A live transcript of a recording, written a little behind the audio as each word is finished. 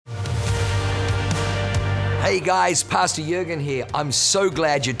Hey guys, Pastor Jurgen here. I'm so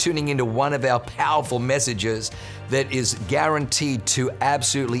glad you're tuning into one of our powerful messages that is guaranteed to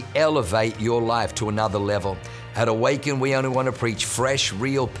absolutely elevate your life to another level. At Awaken, we only want to preach fresh,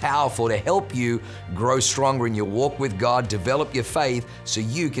 real, powerful to help you grow stronger in your walk with God, develop your faith so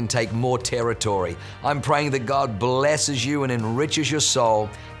you can take more territory. I'm praying that God blesses you and enriches your soul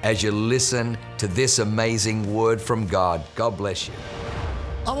as you listen to this amazing word from God. God bless you.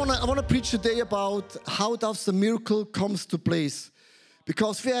 I want to preach today about how does the miracle comes to place.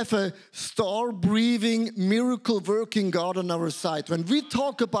 Because we have a star-breathing, miracle-working God on our side. When we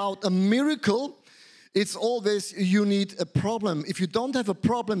talk about a miracle, it's always you need a problem. If you don't have a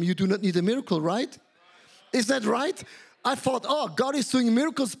problem, you do not need a miracle, right? Is that right? I thought, God is doing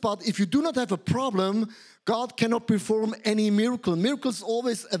miracles, but if you do not have a problem, God cannot perform any miracle. Miracles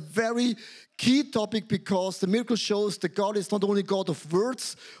always a very key topic because the miracle shows that God is not only God of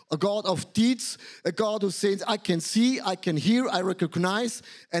words, a God of deeds, a God who says, I can see, I can hear, I recognize,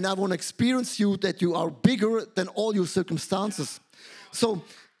 and I want to experience you that you are bigger than all your circumstances. So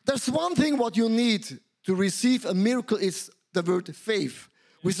there's one thing what you need to receive a miracle is the word faith.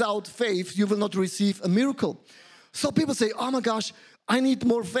 Without faith, you will not receive a miracle. So people say, oh my gosh, I need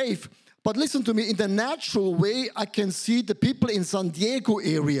more faith. But listen to me, in the natural way, I can see the people in San Diego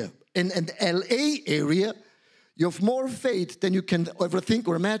area, in the LA area, you have more faith than you can ever think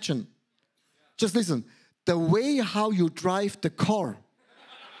or imagine. Just listen, the way how you drive the car,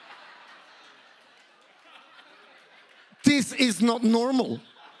 this is not normal.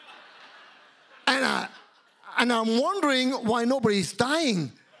 And I'm wondering why nobody is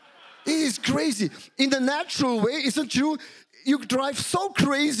dying. It is crazy. In the natural way, isn't it true? You drive so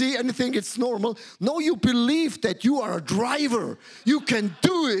crazy and you think it's normal. No, you believe that you are a driver. You can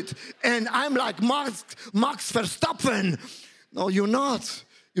do it. And I'm like Max Verstappen. No, you're not.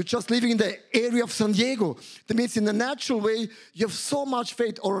 You're just living in the area of San Diego. That means in the natural way, you have so much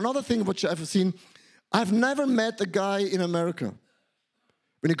faith. Or another thing which I've seen, I've never met a guy in America.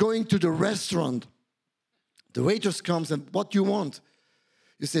 When you're going to the restaurant, the waitress comes and what do you want?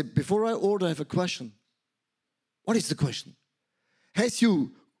 You say, before I order, I have a question. What is the question?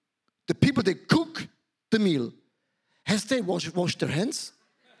 The people that cook the meal, has they washed their hands?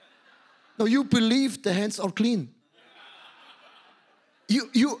 No, you believe the hands are clean.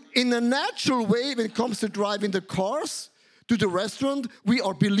 You in a natural way, when it comes to driving the cars to the restaurant, we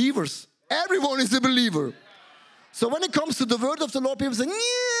are believers. Everyone is a believer. So when it comes to the word of the Lord, people say,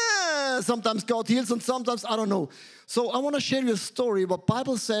 yeah, sometimes God heals and sometimes I don't know. So I want to share you a story. What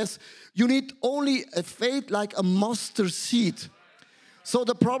Bible says, you need only a faith like a mustard seed. So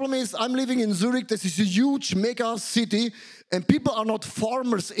the problem is, I'm living in Zurich. This is a huge mega city, and people are not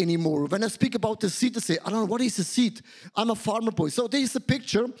farmers anymore. When I speak about the seed, they say, I don't know, what is a seed? I'm a farmer boy. So there is a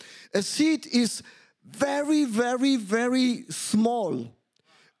picture. A seed is very, very, very small.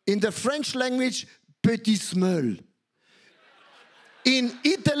 In the French language, petit small. In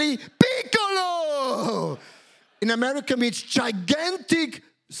Italy, piccolo. In America, means gigantic,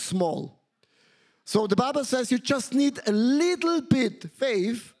 small. So the Bible says you just need a little bit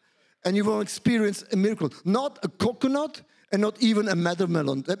faith and you will experience a miracle. Not a coconut and not even a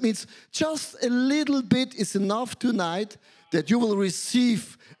watermelon. That means just a little bit is enough tonight that you will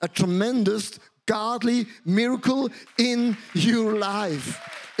receive a tremendous godly miracle in your life.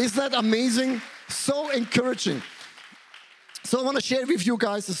 Is that amazing? So encouraging. So I want to share with you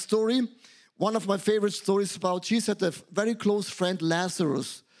guys a story. One of my favorite stories about Jesus had a very close friend,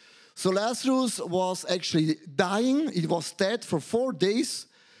 Lazarus. So Lazarus was actually dying. He was dead for 4 days,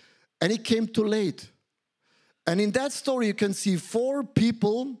 and he came too late. And in that story, you can see 4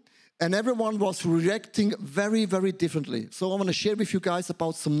 people, and everyone was reacting very, very differently. So I want to share with you guys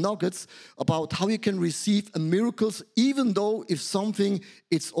about some nuggets about how you can receive miracles, even though if something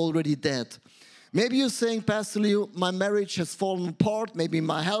is already dead. Maybe you're saying, Pastor Leo, my marriage has fallen apart. Maybe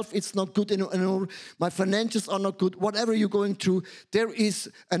my health is not good anymore. My financials are not good. Whatever you're going through, there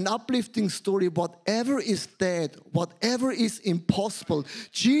is an uplifting story. Whatever is dead, whatever is impossible,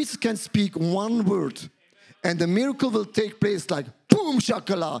 Jesus can speak one word and the miracle will take place like boom,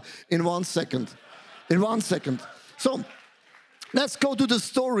 shakala, in 1 second. In 1 second. So let's go to the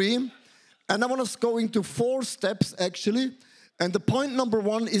story. And I want us to go into 4 steps actually. And the point number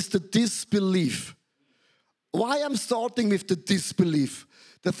 1 is the disbelief. Why I'm starting with the disbelief?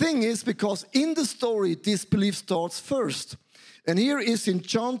 The thing is because in the story, disbelief starts first. And here is in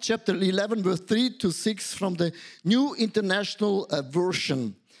John chapter 11, verse 3 to 6 from the New International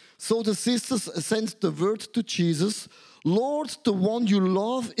Version. So the sisters sent the word to Jesus, Lord, the one you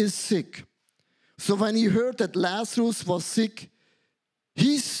love is sick. So when he heard that Lazarus was sick,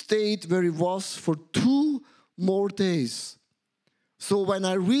 he stayed where he was for 2 more days. So when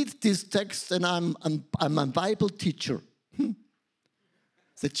I read this text, and I'm a Bible teacher, I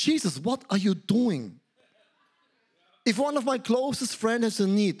said, Jesus, what are you doing? If one of my closest friends has a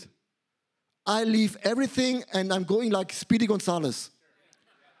need, I leave everything and I'm going like Speedy Gonzales.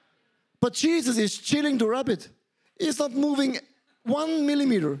 But Jesus is chilling the rabbit. He's not moving 1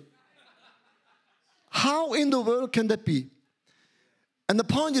 millimeter. How in the world can that be? And the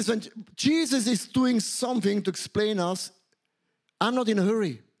point is, when Jesus is doing something to explain us, I'm not in a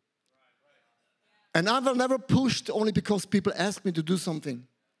hurry. And I will never push only because people ask me to do something.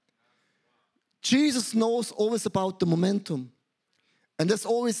 Jesus knows always about the momentum. And there's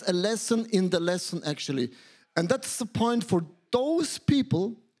always a lesson in the lesson, actually. And that's the point for those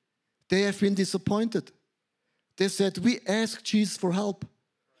people. They have been disappointed. They said, we asked Jesus for help,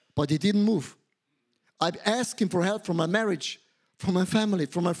 but he didn't move. I asked him for help from my marriage, from my family,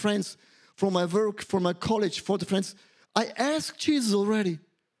 from my friends, from my work, from my college, for the friends. I asked Jesus already,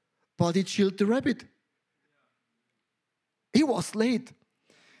 but he chilled the rabbit. He was late.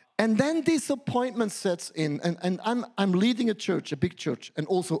 And then disappointment sets in. And I'm leading a church, a big church, and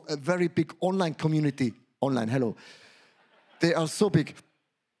also a very big online community. Online, hello. They are so big.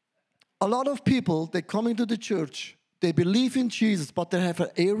 A lot of people, they come into the church, they believe in Jesus, but they have an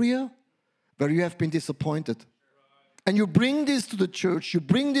area where you have been disappointed. And you bring this to the church, you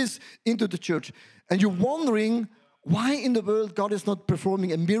bring this into the church, and you're wondering why in the world God is not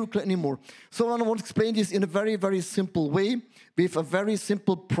performing a miracle anymore. So I want to explain this in a very, very simple way, with a very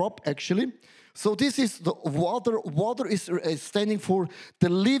simple prop actually. So this is the water. Water is standing for the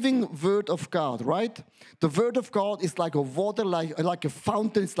living word of God, right? The word of God is like a water, like a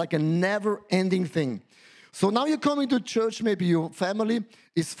fountain. It's like a never-ending thing. So now you're coming to church, maybe your family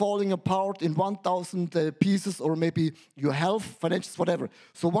is falling apart in 1,000 pieces, or maybe your health, finances, whatever.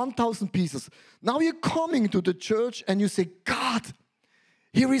 So 1,000 pieces. Now you're coming to the church and you say, God,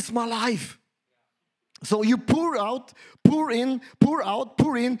 here is my life. So you pour in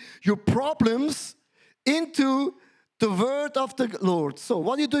your problems into the word of the Lord. So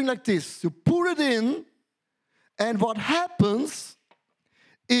what are you doing like this? You pour it in, and what happens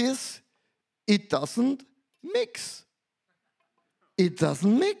is it doesn't mix. It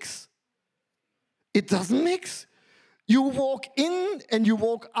doesn't mix. It doesn't mix. You walk in and you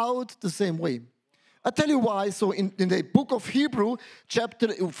walk out the same way. I tell you why. So in the book of Hebrew,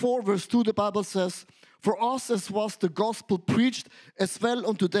 chapter 4, verse 2, the Bible says, for us as was the gospel preached as well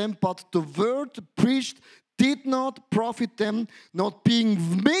unto them, but the word preached did not profit them, not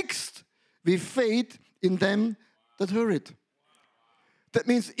being mixed with faith in them that heard it. That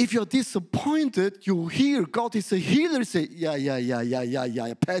means if you're disappointed, you hear God is a healer. You say,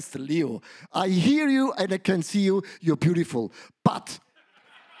 yeah, Pastor Leo, I hear you and I can see you, you're beautiful. But,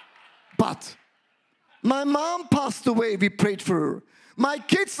 my mom passed away, we prayed for her. My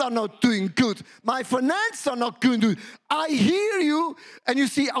kids are not doing good. My finances are not good. I hear you, and you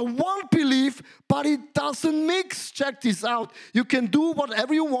see, I won't believe, but it doesn't mix. Check this out. You can do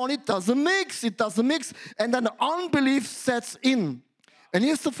whatever you want. It doesn't mix. It doesn't mix. And then unbelief sets in. And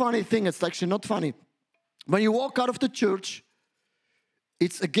here's the funny thing. It's actually not funny. When you walk out of the church,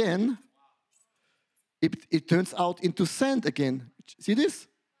 it's again, it turns out into sand again. See this?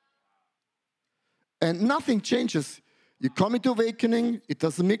 And nothing changes. You come into awakening, it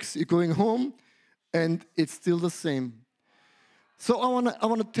doesn't mix, you're going home, and it's still the same. So I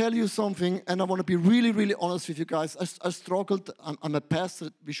want to tell you something, and I want to be really, really honest with you guys. I struggled. I'm a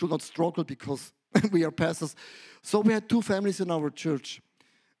pastor. We should not struggle because we are pastors. So we had 2 families in our church.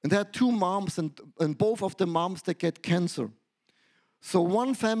 And there are 2 moms, and both of the moms, they get cancer. So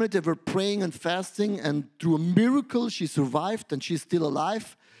one family, they were praying and fasting, and through a miracle, she survived, and she's still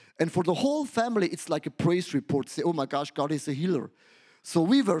alive. And for the whole family, it's like a praise report. Say, oh my gosh, God is a healer. So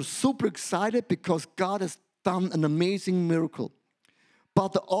we were super excited because God has done an amazing miracle.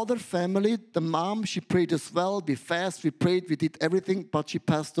 But the other family, the mom, she prayed as well. We fast, we prayed, we did everything, but she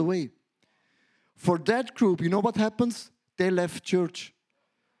passed away. For that group, you know what happens? They left church.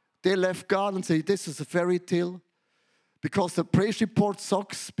 They left God and say, this is a fairy tale. Because the praise report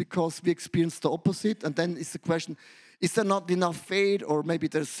sucks, because we experienced the opposite. And then it's the question, is there not enough faith, or maybe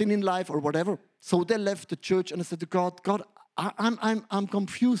there's sin in life, or whatever? So they left the church, and I said to God, I'm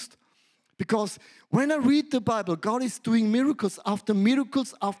confused. Because when I read the Bible, God is doing miracles after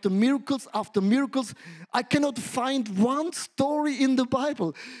miracles after miracles after miracles. I cannot find one story in the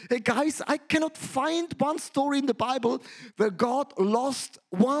Bible. Hey guys, I cannot find one story in the Bible where God lost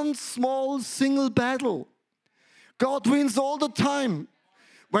one small single battle. God wins all the time.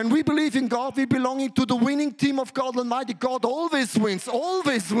 When we believe in God, we belong to the winning team of God Almighty. God always wins,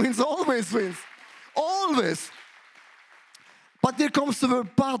 always wins, always wins. Always. always. But there comes the word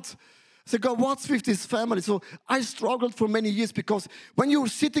but. So God, what's with this family? So I struggled for many years because when you're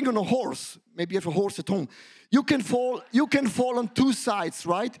sitting on a horse, maybe you have a horse at home, you can fall on two sides,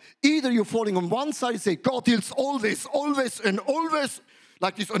 right? Either you're falling on one side, you say, God heals always, always, and always,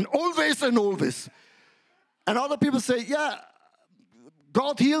 like this, and always, and always. And other people say, yeah,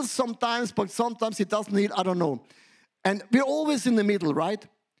 God heals sometimes, but sometimes He doesn't heal, I don't know. And we're always in the middle, right?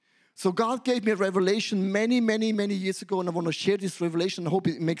 So God gave me a revelation many years ago, and I want to share this revelation. I hope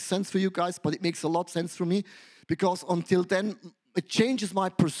it makes sense for you guys, but it makes a lot of sense for me, because until then, it changes my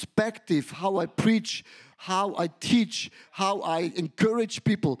perspective, how I preach, how I teach, how I encourage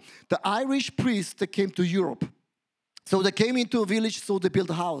people. The Irish priests, they came to Europe. So they came into a village, so they built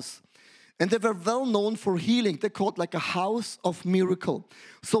a house. And they were well known for healing. They called like a house of miracle.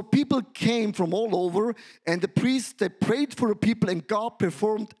 So people came from all over, and the priests, they prayed for the people, and God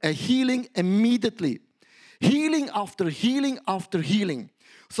performed a healing immediately. Healing after healing after healing.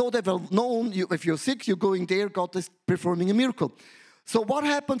 So they were known, if you're sick, you're going there, God is performing a miracle. So what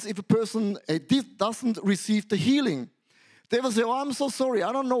happens if a person doesn't receive the healing? They will say, oh, I'm so sorry,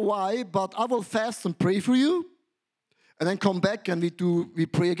 I don't know why, but I will fast and pray for you, and then come back and we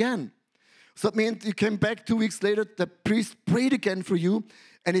pray again. So that means you came back 2 weeks later, the priest prayed again for you.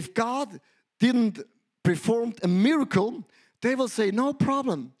 And if God didn't perform a miracle, they will say, no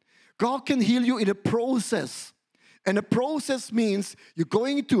problem. God can heal you in a process. And a process means you're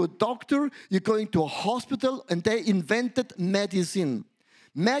going to a doctor, you're going to a hospital, and they invented medicine.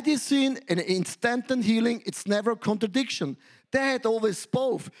 Medicine and instant healing, it's never a contradiction. They had always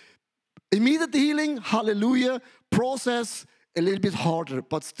both. Immediate healing, hallelujah. Process, a little bit harder,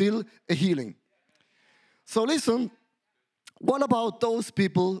 but still a healing. So listen, what about those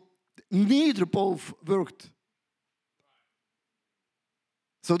people? Neither both worked.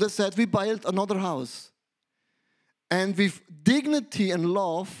 So they said, we built another house. And with dignity and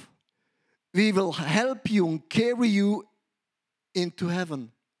love, we will help you and carry you into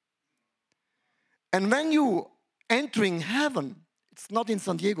heaven. And when you entering heaven, it's not in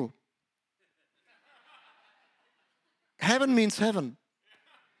San Diego. Heaven means heaven.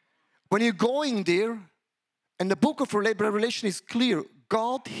 When you're going there, and the book of Revelation is clear,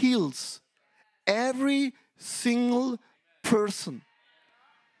 God heals every single person.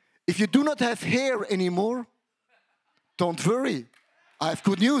 If you do not have hair anymore, don't worry. I have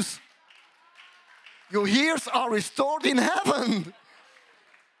good news. Your ears are restored in heaven.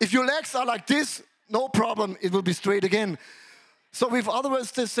 If your legs are like this, no problem, it will be straight again. So with other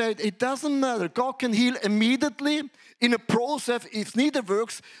words, they said, it doesn't matter. God can heal immediately in a process. If neither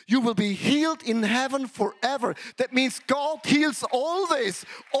works, you will be healed in heaven forever. That means God heals always,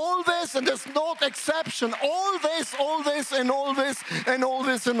 always, and there's no exception. Always, always, and always, and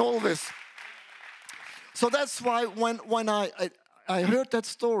always, and always. So that's why when I heard that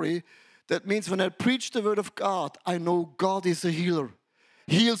story, that means when I preach the word of God, I know God is a healer.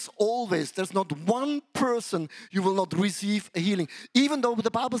 Heals always. There's not one person you will not receive a healing. Even though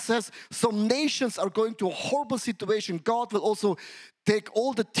the Bible says some nations are going to a horrible situation, God will also take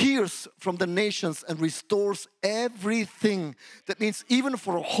all the tears from the nations and restores everything. That means even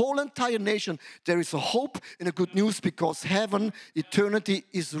for a whole entire nation, there is a hope and a good news, because heaven, eternity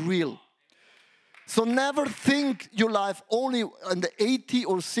is real. So never think your life only in the 80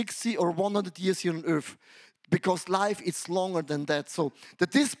 or 60 or 100 years here on earth. Because life is longer than that. So the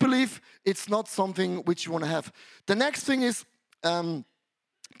disbelief, it's not something which you want to have. The next thing is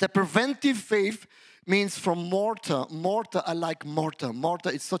the preventive faith means from Martha. Martha, I like Martha. Martha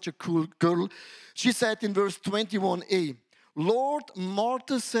is such a cool girl. She said in verse 21a, Lord,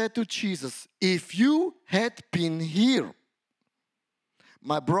 Martha said to Jesus, if you had been here,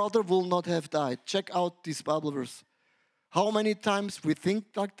 my brother will not have died. Check out this Bible verse. How many times we think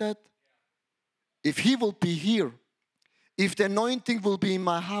like that? If he will be here, if the anointing will be in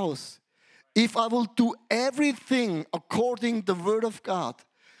my house, if I will do everything according to the word of God,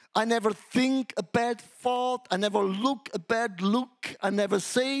 I never think a bad thought, I never look a bad look, I never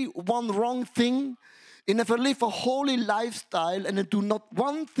say one wrong thing, I never live a holy lifestyle, and I do not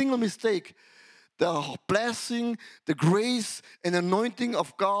one single mistake, the blessing, the grace, and anointing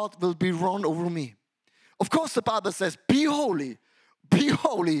of God will be run over me. Of course, the Bible says, be holy. Be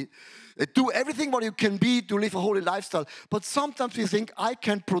holy. Do everything what you can be to live a holy lifestyle. But sometimes we think, I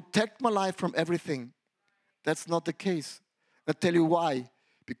can protect my life from everything. That's not the case. I'll tell you why.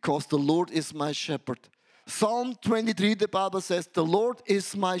 Because the Lord is my shepherd. Psalm 23, the Bible says, the Lord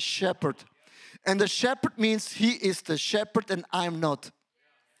is my shepherd. And the shepherd means he is the shepherd and I'm not.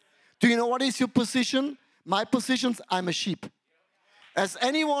 Do you know what is your position? My position, I'm a sheep. Has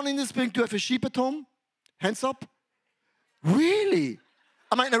anyone in this building, do you have a sheep at home? Hands up. Really?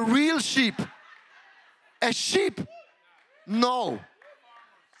 I mean, a real sheep. A sheep? No.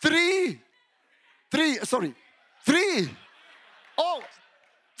 Three. Sorry. 3. Oh,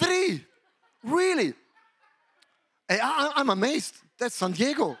 3. Really? I'm amazed. That's San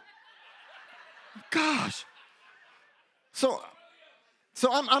Diego. Gosh. So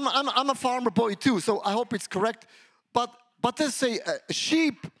I'm a farmer boy too, so I hope it's correct. But they say a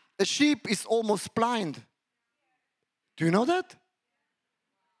sheep is almost blind. Do you know that?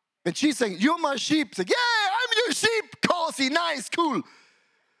 And she's saying, "You're my sheep." Say, "Yeah, I'm your sheep. Cozy, nice, cool."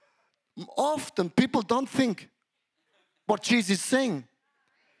 Often people don't think what Jesus is saying.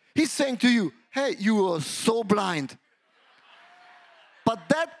 He's saying to you, "Hey, you are so blind." But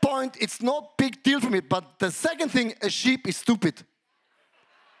that point, it's not big deal for me. But the second thing, a sheep is stupid.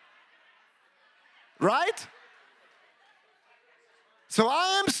 Right? So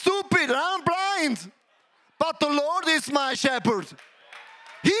I am stupid and I'm blind. But the Lord is my shepherd.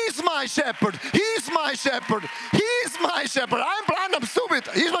 He's my shepherd. He's my shepherd. He's my shepherd. I'm blind, I'm stupid.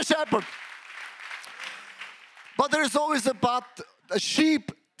 He's my shepherd. But there is always about a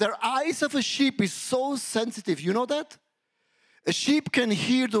sheep. The eyes of a sheep is so sensitive. You know that? A sheep can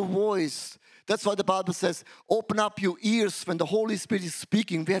hear the voice. That's why the Bible says, open up your ears when the Holy Spirit is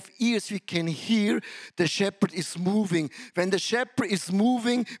speaking. We have ears, we can hear the shepherd is moving. When the shepherd is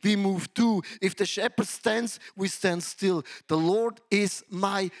moving, we move too. If the shepherd stands, we stand still. The Lord is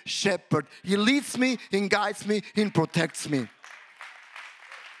my shepherd. He leads me, He guides me, He protects me.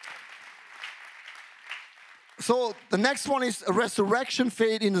 So the next one is a resurrection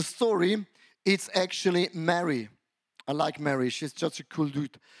faith in the story. It's actually Mary. I like Mary. She's just a cool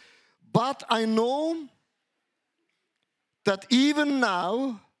dude. But I know that even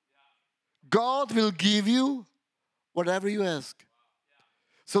now, God will give you whatever you ask.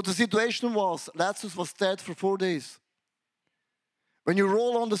 So the situation was, Lazarus was dead for 4 days. When you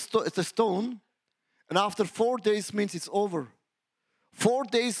roll on the stone, and after 4 days means it's over. 4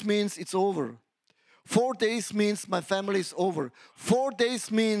 days means it's over. 4 days means my family is over. 4 days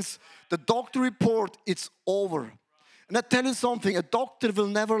means the doctor report, it's over. And I tell you something, a doctor will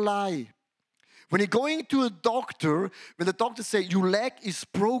never lie. When you're going to a doctor, when the doctor says your leg is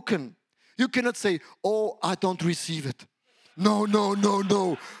broken, you cannot say, "Oh, I don't receive it. No,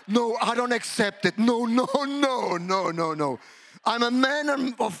 I don't accept it. No. I'm a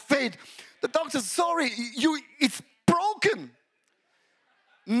man of faith." The doctor says, "Sorry, it's broken."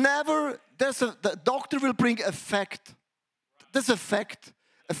 Never, the doctor will bring a fact. There's a fact.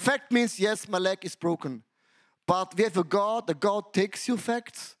 A fact means, yes, my leg is broken. But we have a God, the God takes your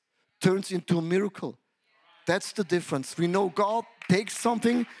facts, turns into a miracle. That's the difference. We know God takes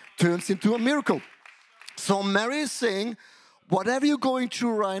something, turns into a miracle. So Mary is saying, whatever you're going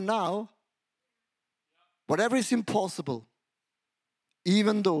through right now, whatever is impossible,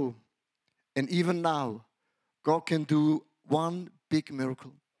 even though and even now, God can do one big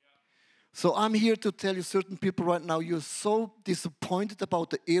miracle. So I'm here to tell you, certain people right now, you're so disappointed about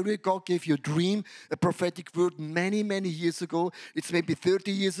the area. God gave you a dream, a prophetic word many, many years ago. It's maybe 30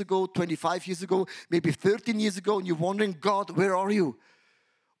 years ago, 25 years ago, maybe 13 years ago, and you're wondering, God, where are you?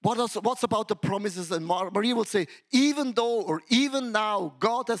 What's about the promises? And Maria will say, even though or even now,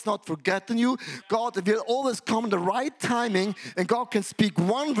 God has not forgotten you. God will always come in the right timing, and God can speak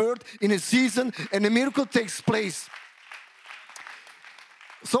one word in a season, and a miracle takes place.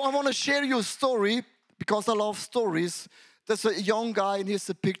 So I want to share you a story because I love stories. There's a young guy, and here's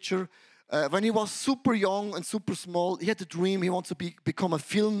a picture. When he was super young and super small, he had a dream. He wants to become a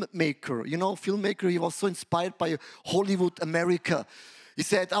filmmaker. You know, filmmaker, he was so inspired by Hollywood, America. He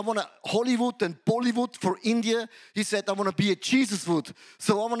said, I want Hollywood and Bollywood for India. He said, I want to be a Jesuswood.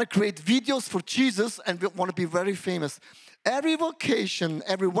 So I want to create videos for Jesus and we want to be very famous. Every vacation,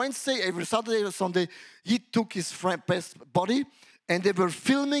 every Wednesday, every Saturday or Sunday, he took his best buddy and they were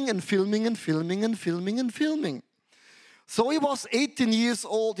filming and filming and filming and filming and filming. So he was 18 years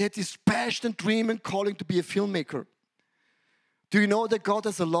old. He had this passion, dream and calling to be a filmmaker. Do you know that God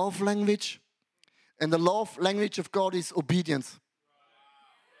has a love language? And the love language of God is obedience.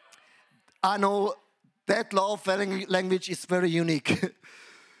 I know that love language is very unique.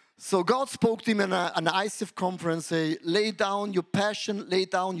 So God spoke to him in an ICF conference, say, lay down your passion, lay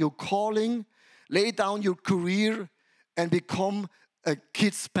down your calling, lay down your career, and become a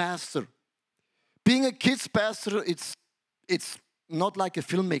kids pastor. Being a kids pastor, it's not like a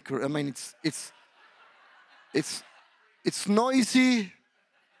filmmaker. I mean, it's noisy,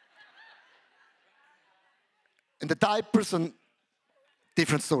 and the diapers and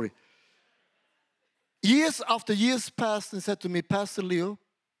different story. Years after years passed and said to me, Pastor Leo,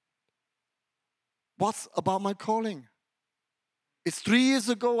 what's about my calling? It's 3 years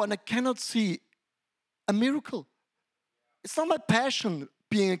ago and I cannot see a miracle. It's not my passion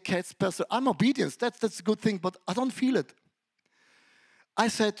being a kids pastor. I'm obedience, that's a good thing, but I don't feel it. I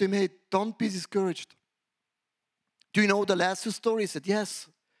said to him, hey, don't be discouraged. Do you know the Lazarus story? He said, yes.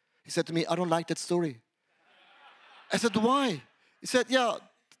 He said to me, I don't like that story. I said, why? He said, yeah,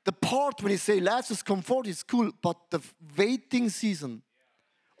 the part when he say Lazarus come forth is cool, but the waiting season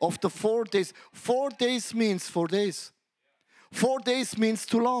of the 4 days, 4 days means 4 days. 4 days means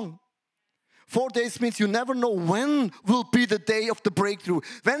too long. 4 days means you never know when will be the day of the breakthrough.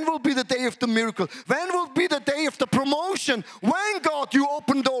 When will be the day of the miracle? When will be the day of the promotion? When, God, you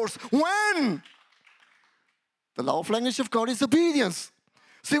open doors? When? The love language of God is obedience.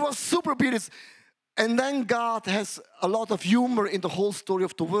 So he was super obedient. And then God has a lot of humor in the whole story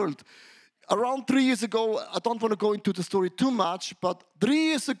of the world. Around 3 years ago, I don't want to go into the story too much, but 3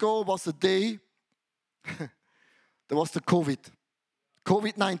 years ago was a day, there was the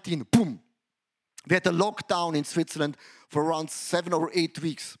COVID-19, boom. We had a lockdown in Switzerland for around 7 or 8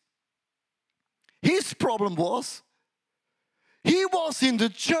 weeks. His problem was, he was in the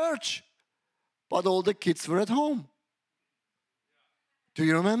church, but all the kids were at home. Do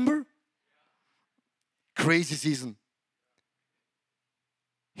you remember? Crazy season.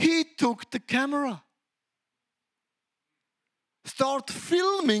 He took the camera, start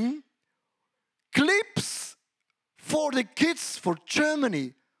filming clips for the kids for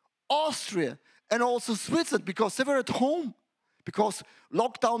Germany, Austria, and also Switzerland, because they were at home. Because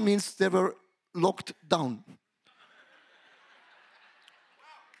lockdown means they were locked down.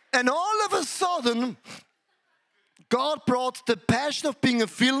 And all of a sudden, God brought the passion of being a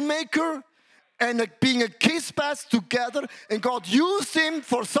filmmaker and being a kiss pass together, and God used him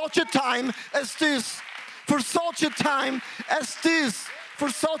for such a time as this. For such a time as this. For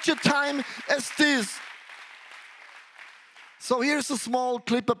such a time as this. So here's a small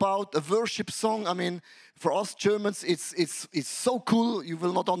clip about a worship song. I mean, for us Germans, it's so cool. You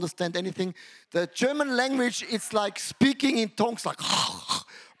will not understand anything. The German language, it's like speaking in tongues, like,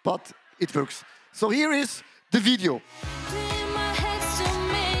 but it works. So here is the video.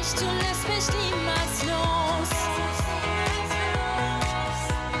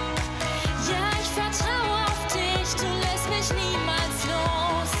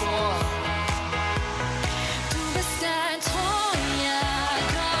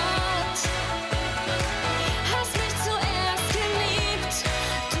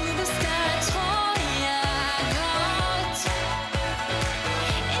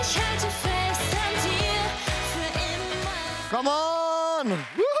 Come on!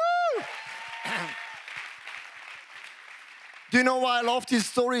 Woohoo! Do you know why I love this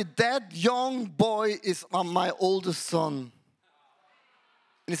story? That young boy is my oldest son.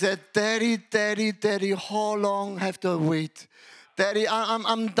 And he said, Daddy, Daddy, Daddy, how long have to wait? Daddy,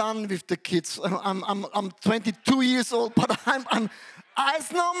 I'm done with the kids. I'm 22 years old, but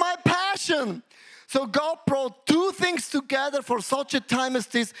it's not my passion. So God brought two things together for such a time as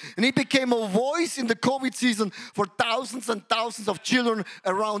this, and he became a voice in the COVID season for thousands and thousands of children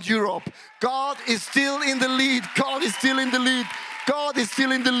around Europe. God is still in the lead. God is still in the lead. God is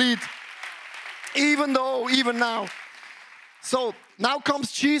still in the lead. Even now. So now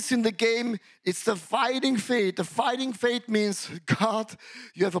comes Jesus in the game. It's the fighting faith. The fighting faith means, God,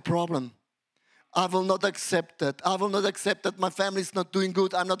 you have a problem. I will not accept that. I will not accept that my family is not doing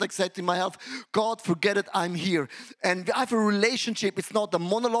good. I'm not accepting my health. God, forget it. I'm here. And I have a relationship. It's not a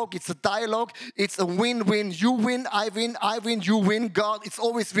monologue. It's a dialogue. It's a win-win. You win, I win, you win. God, it's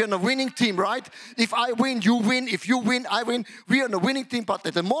always we're on a winning team, right? If I win, you win. If you win, I win. We're on a winning team. But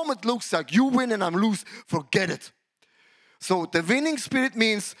at the moment, it looks like you win and I'm lose. Forget it. So the winning spirit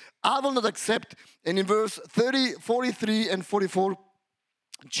means I will not accept. And in verse 30, 43 and 44,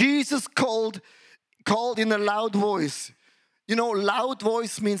 Jesus called in a loud voice. You know, loud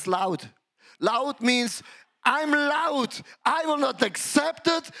voice means loud. Loud means I'm loud. I will not accept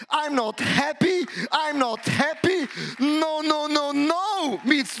it. I'm not happy. I'm not happy. No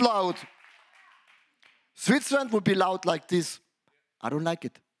means loud. Switzerland would be loud like this. I don't like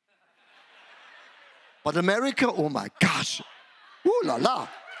it. But America, oh my gosh. Ooh la la.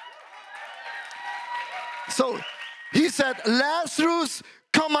 So he said, Lazarus,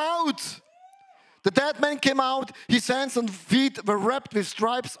 come out. The dead man came out, his hands and feet were wrapped with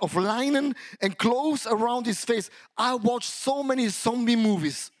stripes of linen and clothes around his face. I watched so many zombie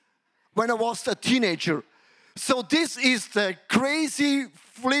movies when I was a teenager. So this is the crazy,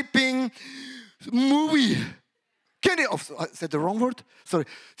 flipping movie. I said the wrong word? Sorry.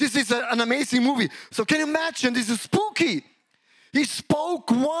 This is an amazing movie. So can you imagine, this is spooky. He spoke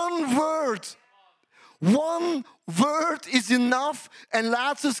one word. One word is enough, and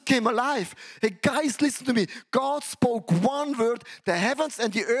Lazarus came alive. Hey guys, listen to me. God spoke one word, the heavens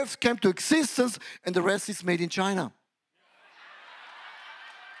and the earth came to existence, and the rest is made in China.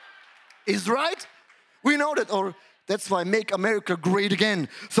 Is right? We know that, or that's why make America great again.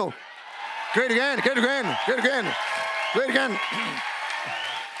 So, great again, great again, great again, great again.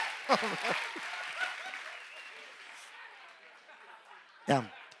 Yeah.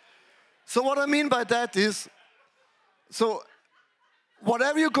 So what I mean by that is, so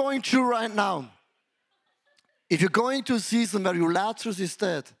whatever you're going through right now, if you're going to a season where your Lazarus is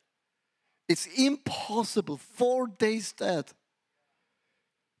dead, it's impossible. 4 days dead.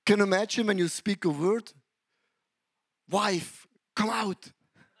 Can you imagine when you speak a word? Wife, come out.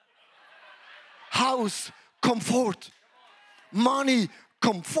 House, come forth. Money,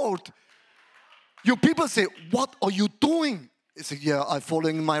 come forth. Your people say, what are you doing? They say, yeah, I'm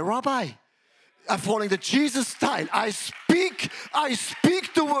following my rabbi. I'm following the Jesus style. I speak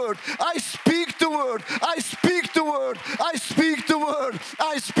the word. I speak the word. I speak the word. I speak the word.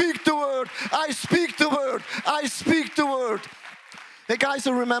 I speak the word. I speak the word. I speak the word. Hey guys,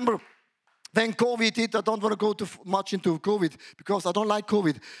 I remember when COVID hit. I don't want to go too much into COVID because I don't like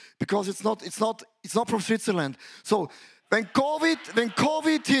COVID because it's not from Switzerland. So when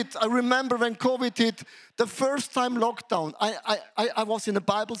COVID hit, I remember when COVID hit, the first time lockdown, I was in a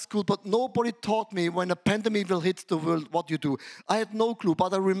Bible school, but nobody taught me when a pandemic will hit the world, what you do. I had no clue,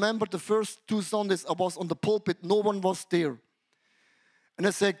 but I remember the first 2 Sundays I was on the pulpit, no one was there. And I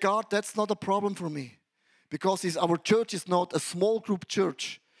said, God, that's not a problem for me, because our church is not a small group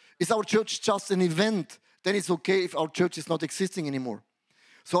church. Is our church just an event? Then it's okay if our church is not existing anymore.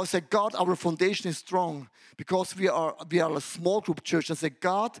 So I said, God, our foundation is strong because we are a small group church. I said,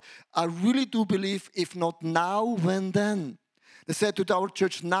 God, I really do believe if not now, when then? They said to our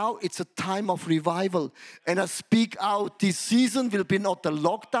church, now it's a time of revival. And I speak out, this season will be not the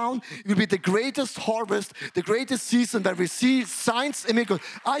lockdown, it will be the greatest harvest, the greatest season where we see signs and miracles.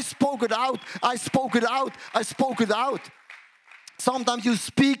 I spoke it out, I spoke it out, I spoke it out. Sometimes you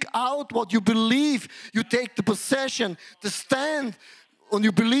speak out what you believe, you take the possession, the stand, and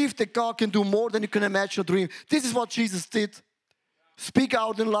you believe that God can do more than you can imagine or dream. This is what Jesus did. Speak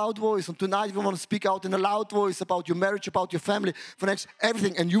out in a loud voice. And tonight we want to speak out in a loud voice about your marriage, about your family, finance,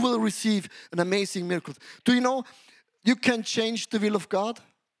 everything. And you will receive an amazing miracle. Do you know you can change the will of God?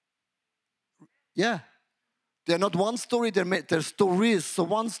 Yeah. They're not one story, they're stories. So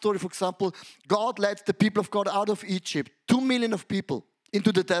one story, for example, God led the people of God out of Egypt, 2 million of people,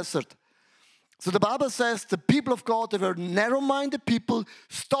 into the desert. So the Bible says the people of God, they were narrow-minded people,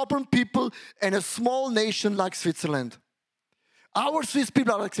 stubborn people, and a small nation like Switzerland. Our Swiss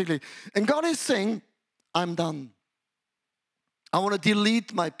people are exactly. And God is saying, I'm done. I want to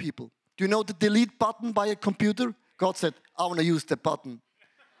delete my people. Do you know the delete button by a computer? God said, I want to use that button.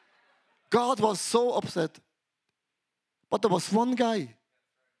 God was so upset. But there was one guy.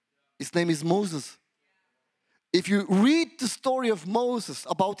 His name is Moses. If you read the story of Moses,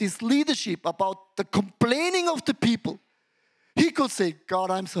 about his leadership, about the complaining of the people, he could say,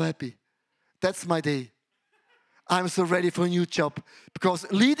 God, I'm so happy. That's my day. I'm so ready for a new job. Because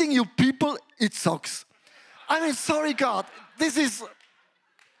leading you people, it sucks. I mean, sorry, God.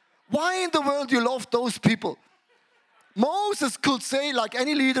 Why in the world you love those people? Moses could say, like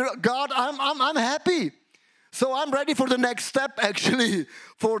any leader, God, I'm happy. So I'm ready for the next step, actually.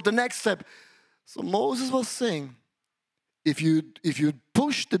 For the next step. So Moses was saying, if you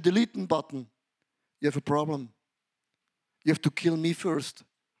push the delete button, you have a problem. You have to kill me first.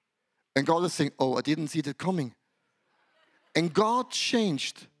 And God is saying, oh, I didn't see that coming. And God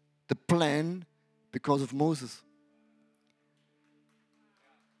changed the plan because of Moses.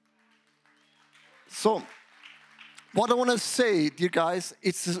 So, what I want to say, dear guys,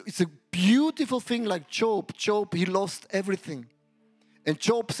 it's a beautiful thing like Job. Job, he lost everything. And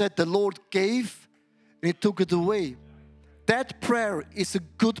Job said, the Lord gave and He took it away. That prayer is a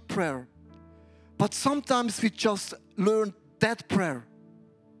good prayer. But sometimes we just learn that prayer.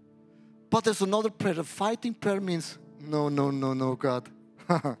 But there's another prayer. A fighting prayer means, no, God.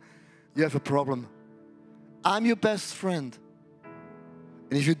 You have a problem. I'm your best friend.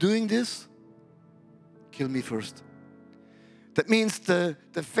 And if you're doing this, kill me first. That means the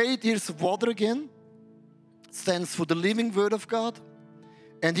faith, here's water again, stands for the living word of God.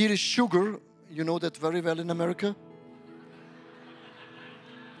 And here is sugar. You know that very well in America.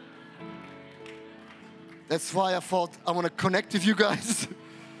 That's why I thought I want to connect with you guys.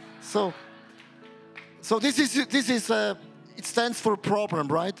 So this is it stands for a problem,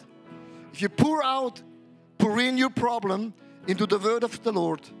 right? If you pour in your problem into the word of the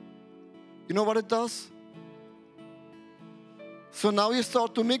Lord, You know what it does? So now you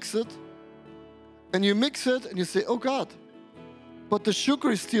start to mix it, and you mix it, and you say, oh God, but the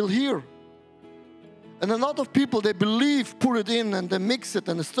sugar is still here. And a lot of people, they believe, put it in, and they mix it,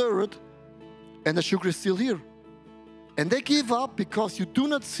 and they stir it, and the sugar is still here. And they give up because you do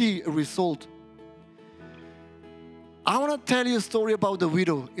not see a result. I want to tell you a story about the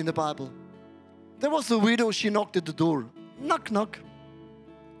widow in the Bible. There was a widow, she knocked at the door. Knock, knock.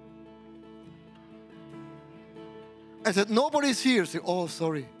 I said, nobody's here. She said, oh,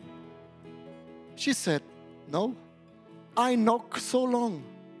 sorry. She said, no, I knock so long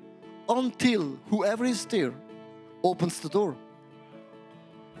until whoever is there opens the door.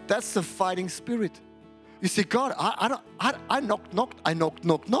 That's the fighting spirit. You say, God, I knocked,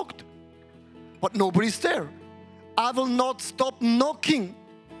 but nobody's there. I will not stop knocking,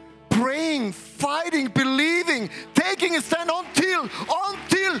 praying, fighting, believing, taking a stand until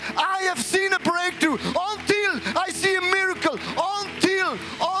I have seen a breakthrough, until I see a miracle, until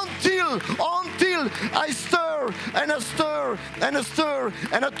I stir and I stir and I stir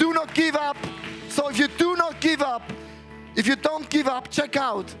and I do not give up. So if you do not give up, if you don't give up, check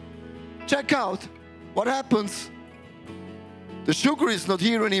out what happens. The sugar is not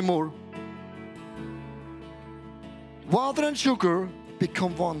here anymore. Water and sugar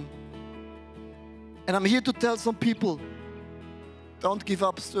become one. And I'm here to tell some people, don't give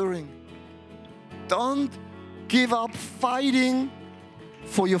up stirring. Don't give up fighting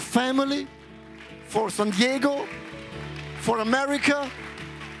for your family, for San Diego, for America,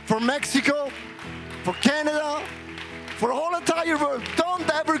 for Mexico, for Canada, for the whole entire world. Don't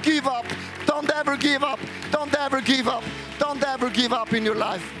ever give up. Don't ever give up. Don't ever give up. Don't ever give up in your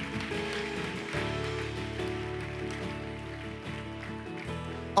life.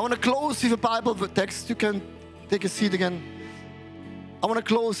 I want to close with a Bible text. You can take a seat again. I want to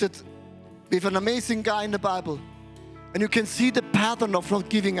close it with an amazing guy in the Bible. And you can see the pattern of not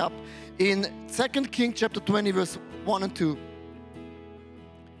giving up. In 2 Kings chapter 20, verse 1 and 2.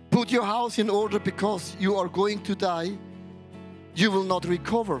 Put your house in order because you are going to die. You will not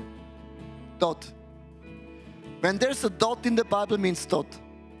recover. Dot. When there's a dot in the Bible, means dot.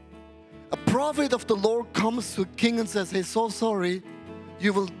 A prophet of the Lord comes to a king and says, hey, so sorry.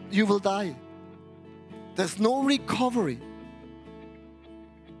 You will die. There's no recovery.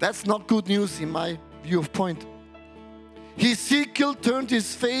 That's not good news in my view of point. Ezekiel turned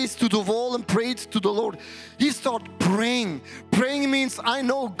his face to the wall and prayed to the Lord. He started praying. Praying means I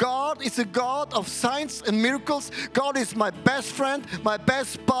know God is a God of signs and miracles. God is my best friend, my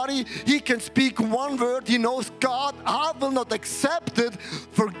best buddy. He can speak one word. He knows God. I will not accept it.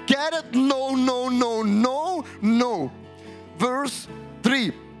 Forget it. No, no, no, no, no. Verse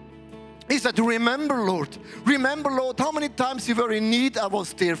 3. He said, remember, Lord, how many times you were in need, I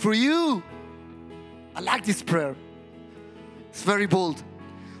was there for you. I like this prayer. It's very bold.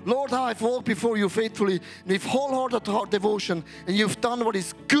 Lord, how I've walked before you faithfully with wholehearted heart devotion, and you've done what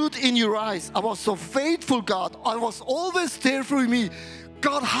is good in your eyes. I was so faithful, God. I was always there for me.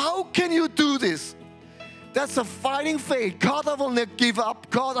 God, how can you do this? That's a fighting faith. God, I will not give up.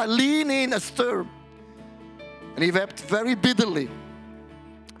 God, I lean in, I stir. And he wept very bitterly.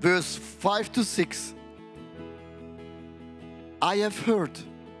 Verse 5 to 6. I have heard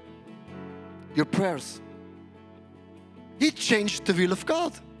your prayers. He changed the will of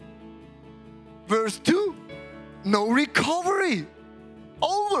God. Verse 2. No recovery.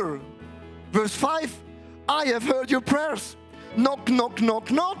 Over. Verse 5. I have heard your prayers. Knock, knock, knock,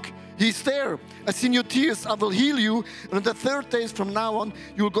 knock. He's there. I see your tears. I will heal you. And on the 3rd day from now on,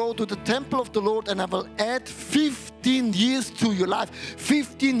 you'll go to the temple of the Lord, and I will add 15 years to your life.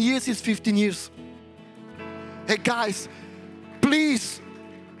 15 years is 15 years. Hey guys, please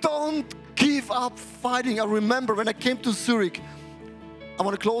don't give up fighting. I remember when I came to Zurich. I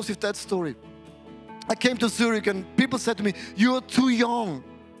want to close with that story. I came to Zurich and people said to me, you are too young.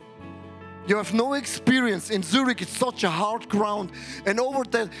 You have no experience. In Zurich, it's such a hard ground. And over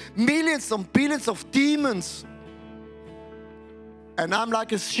there, millions and billions of demons. And I'm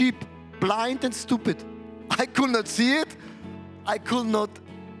like a sheep, blind and stupid. I could not see it. I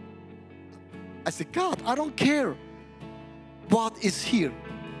said, God, I don't care what is here.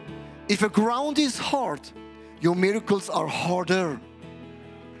 If a ground is hard, your miracles are harder.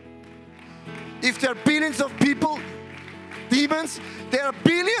 If there are billions of people, demons, there are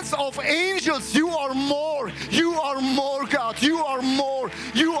billions of angels. You are more. You are more, God. You are more.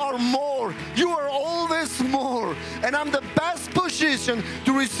 You are more. You are always more. And I'm the best position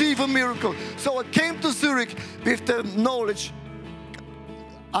to receive a miracle. So I came to Zurich with the knowledge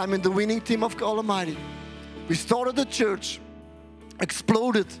I'm in the winning team of God Almighty. We started a church,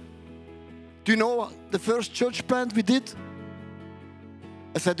 exploded. Do you know the first church plant we did?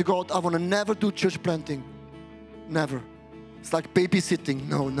 I said to God, I want to never do church planting. Never. It's like babysitting.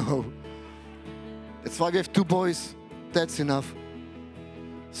 No. That's why we have 2 boys. That's enough.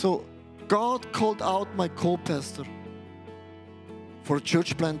 So God called out my co-pastor for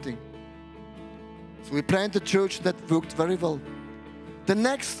church planting. So we planted a church that worked very well. The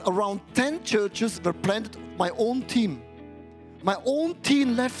next around 10 churches were planted by my own team. My own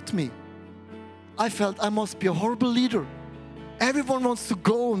team left me. I felt I must be a horrible leader. Everyone wants to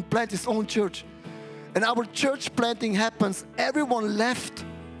go and plant his own church. And our church planting happens, everyone left.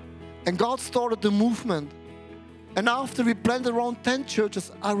 And God started the movement. And after we planted around 10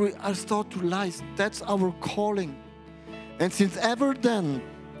 churches, I started to realize that's our calling. And since ever then,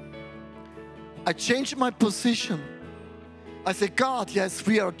 I changed my position. I said, God, yes,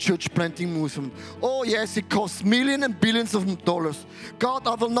 we are a church planting movement. Oh, yes, it costs millions and billions of dollars. God,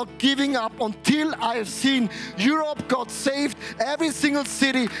 I will not giving up until I have seen Europe got saved, every single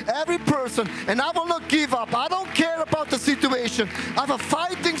city, every person, and I will not give up. I don't care about the situation. I have a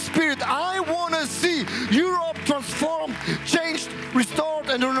fighting spirit. I want to see Europe transformed, changed,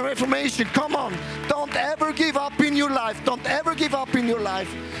 restored, and in a reformation. Come on, don't ever give up in your life. Don't ever give up in your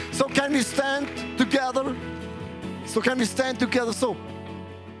life. So can we stand together? So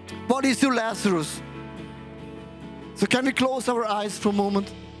what is your Lazarus? So can we close our eyes for a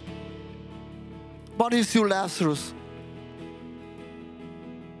moment? What is your Lazarus?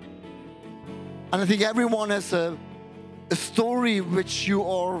 And I think everyone has a story which you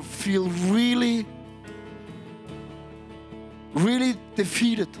all feel really, really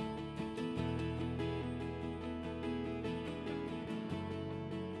defeated.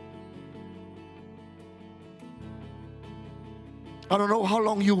 I don't know how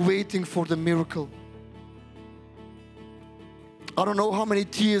long you're waiting for the miracle. I don't know how many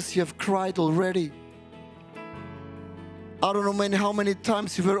tears you have cried already. I don't know how many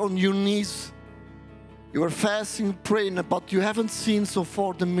times you were on your knees. You were fasting, praying, but you haven't seen so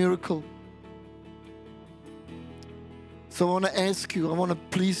far the miracle. So I want to ask you, I want to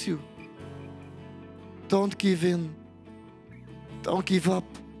please you. Don't give in. Don't give up.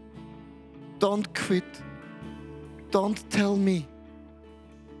 Don't quit. Don't tell me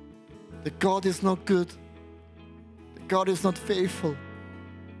that God is not good, that God is not faithful.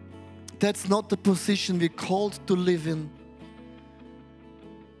 That's not the position we're called to live in.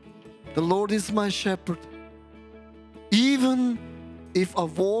 The Lord is my shepherd. Even if I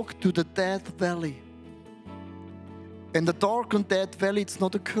walk to the death valley, and the dark and death valley, it's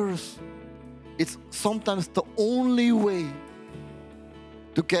not a curse. It's sometimes the only way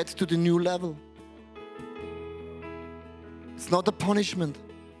to get to the new level. It's not a punishment.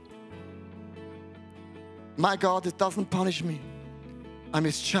 My God, it doesn't punish me. I'm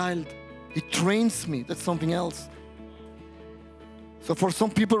His child. He trains me. That's something else. So for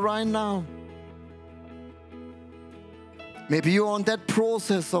some people right now, maybe you're on that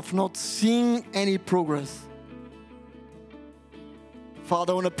process of not seeing any progress.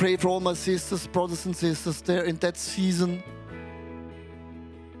 Father, I want to pray for all my sisters, brothers and sisters there in that season.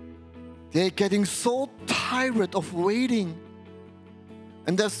 They're getting so tired of waiting.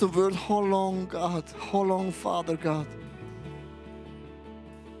 And that's the word, how long, God? How long, Father God?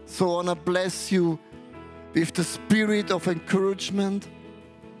 So I want to bless you with the spirit of encouragement,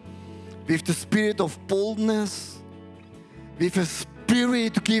 with the spirit of boldness, with a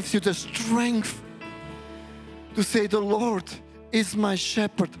spirit that gives you the strength to say, the Lord is my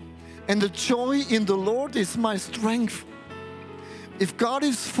shepherd, and the joy in the Lord is my strength. If God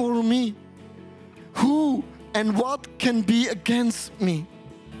is for me, who and what can be against me?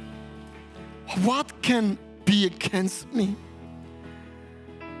 What can be against me?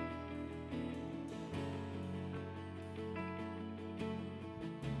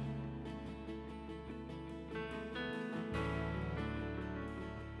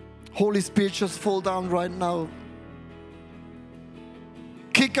 Holy Spirit, just fall down right now.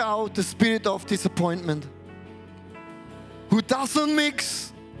 Kick out the spirit of disappointment, who doesn't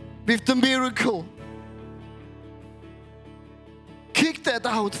mix with the miracle. Kick that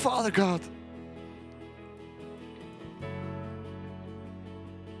out, Father God.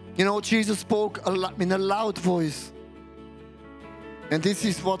 You know, Jesus spoke in a loud voice. And this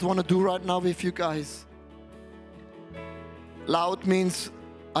is what I want to do right now with you guys. Loud means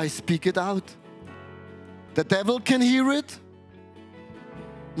I speak it out. The devil can hear it.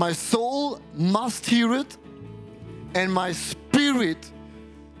 My soul must hear it. And my spirit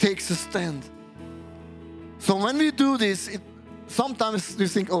takes a stand. So when we do this, sometimes you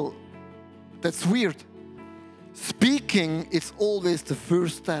think, oh, that's weird. Speaking is always the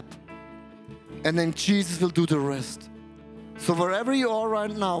first step. and then Jesus will do the rest. So wherever you are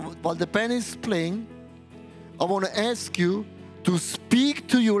right now, while the band is playing, I want to ask you to speak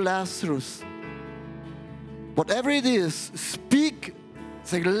to your Lazarus. Whatever it is, speak.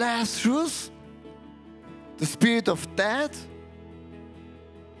 Say, Lazarus, the spirit of death,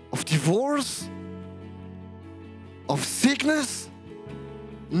 of divorce, of sickness,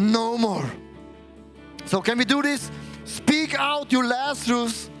 no more. So can we do this? Speak out your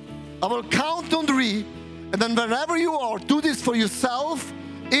Lazarus. I will count on 3. And then wherever you are, do this for yourself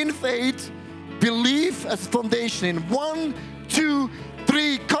in faith. Believe as a foundation. In 1, 2,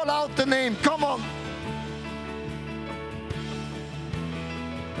 3, call out the name. Come on.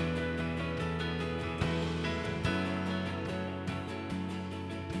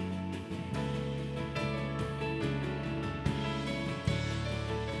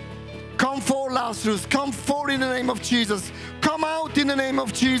 Come forward, Lazarus. Come forward in the name of Jesus. Come out in the name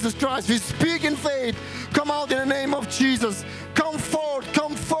of Jesus Christ. We speak in faith. Come out in the name of Jesus. Come forward,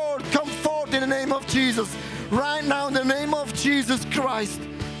 come forward, come forward in the name of Jesus. Right now in the name of Jesus Christ.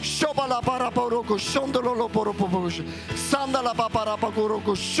 Shobala paraporoko, shondolo poroposh, sandala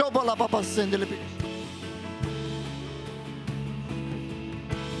paparapagoroko, shobala papasendele.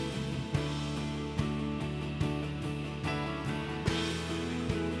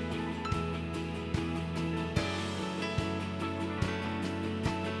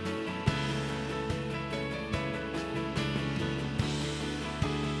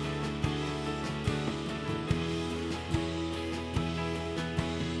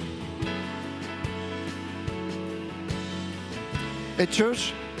 Hey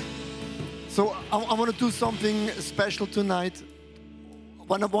church, so I want to do something special tonight.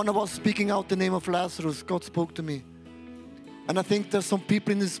 When I was speaking out the name of Lazarus, God spoke to me. And I think there's some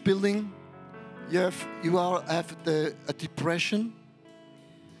people in this building, you have a depression,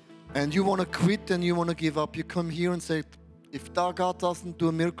 and you want to quit and you want to give up. You come here and say, if God doesn't do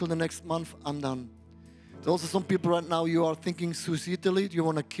a miracle the next month, I'm done. There's also some people right now, you are thinking suicidally, you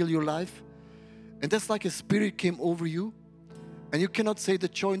want to kill your life. And that's like a spirit came over you. And you cannot say the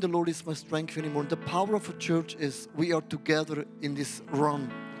joy in the Lord is my strength anymore. The power of a church is we are together in this run.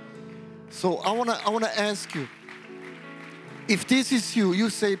 So I wanna ask you, if this is you, you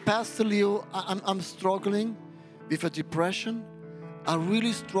say, Pastor Leo, I'm struggling with a depression. I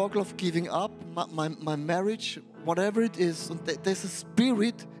really struggle of giving up my marriage, whatever it is. And there's a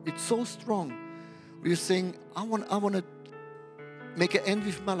spirit, it's so strong. You're saying, I want to make an end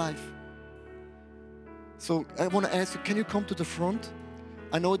with my life. So I want to ask you, can you come to the front?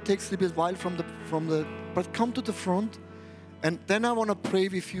 I know it takes a little bit while from the, but come to the front, and then I want to pray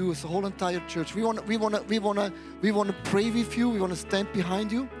with you as a whole entire church. We want to pray with you. We want to stand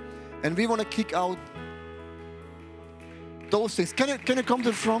behind you, and we want to kick out those things. Can you come to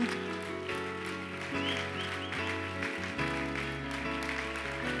the front?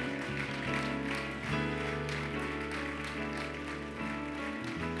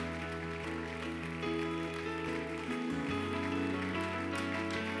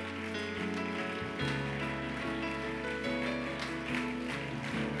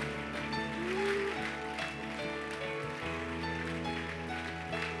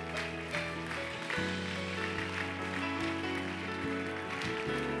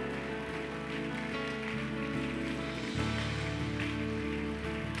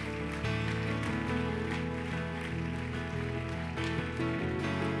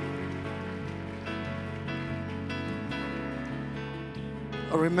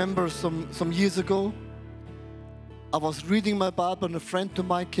 I remember some years ago, I was reading my Bible and a friend of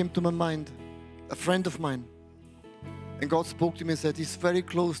mine came to my mind, a friend of mine. And God spoke to me and said, he's very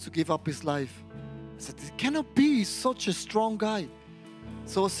close to give up his life. I said, it cannot be, he's such a strong guy.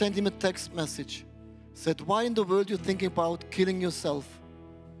 So I sent him a text message. I said, why in the world are you thinking about killing yourself?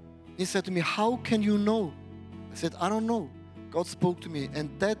 He said to me, how can you know? I said, I don't know. God spoke to me, and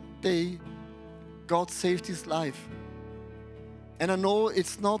that day, God saved his life. And I know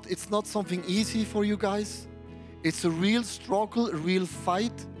it's not something easy for you guys. It's a real struggle, a real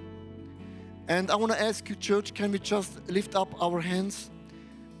fight. And I want to ask you, church, can we just lift up our hands?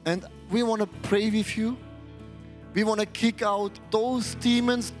 And we want to pray with you. We want to kick out those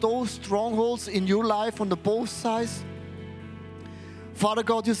demons, those strongholds in your life on the both sides. Father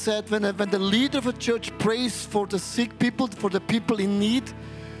God, you said when the leader of a church prays for the sick people, for the people in need,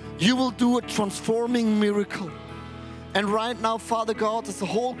 you will do a transforming miracle. And right now, Father God, as a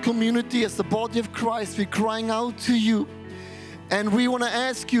whole community, as the body of Christ, we're crying out to you. And we want to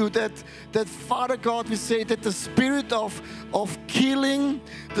ask you that Father God, we say that the spirit of killing,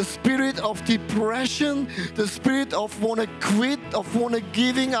 the spirit of depression, the spirit of want to quit, of want to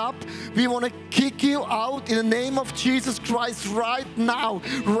giving up, we want to kick you out in the name of Jesus Christ right now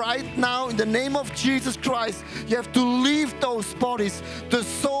in the name of Jesus Christ. You have to leave those bodies, the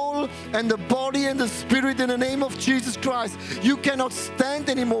soul and the body and the spirit, in the name of Jesus Christ. You cannot stand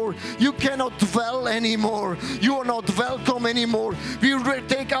anymore. You cannot dwell anymore. You are not welcome anymore. We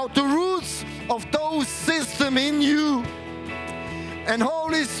take out the roots of those systems in you. And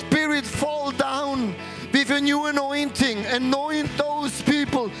Holy Spirit, fall down with a new anointing. Anoint those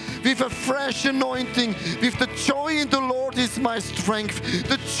people with a fresh anointing. With the joy in the Lord is my strength.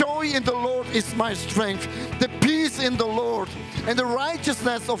 The joy in the Lord is my strength. The peace in the Lord and the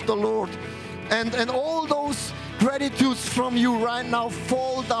righteousness of the Lord. And all those gratitudes from you right now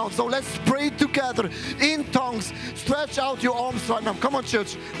fall down. So let's pray together in tongues. Stretch out your arms right now. Come on,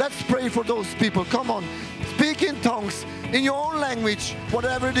 church. Let's pray for those people. Come on. Speak in tongues, in your own language,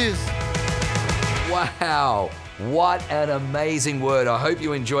 whatever it is. Wow, what an amazing word. I hope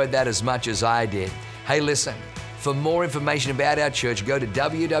you enjoyed that as much as I did. Hey, listen, for more information about our church, go to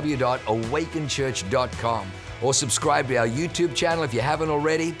www.awakenchurch.com or subscribe to our YouTube channel if you haven't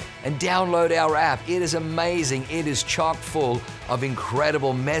already, and download our app. It is amazing. It is chock full of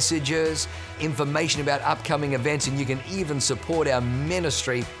incredible messages, information about upcoming events, and you can even support our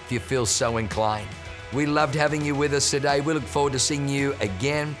ministry if you feel so inclined. We loved having you with us today. We look forward to seeing you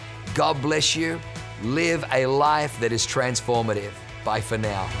again. God bless you. Live a life that is transformative. Bye for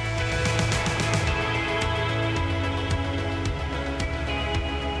now.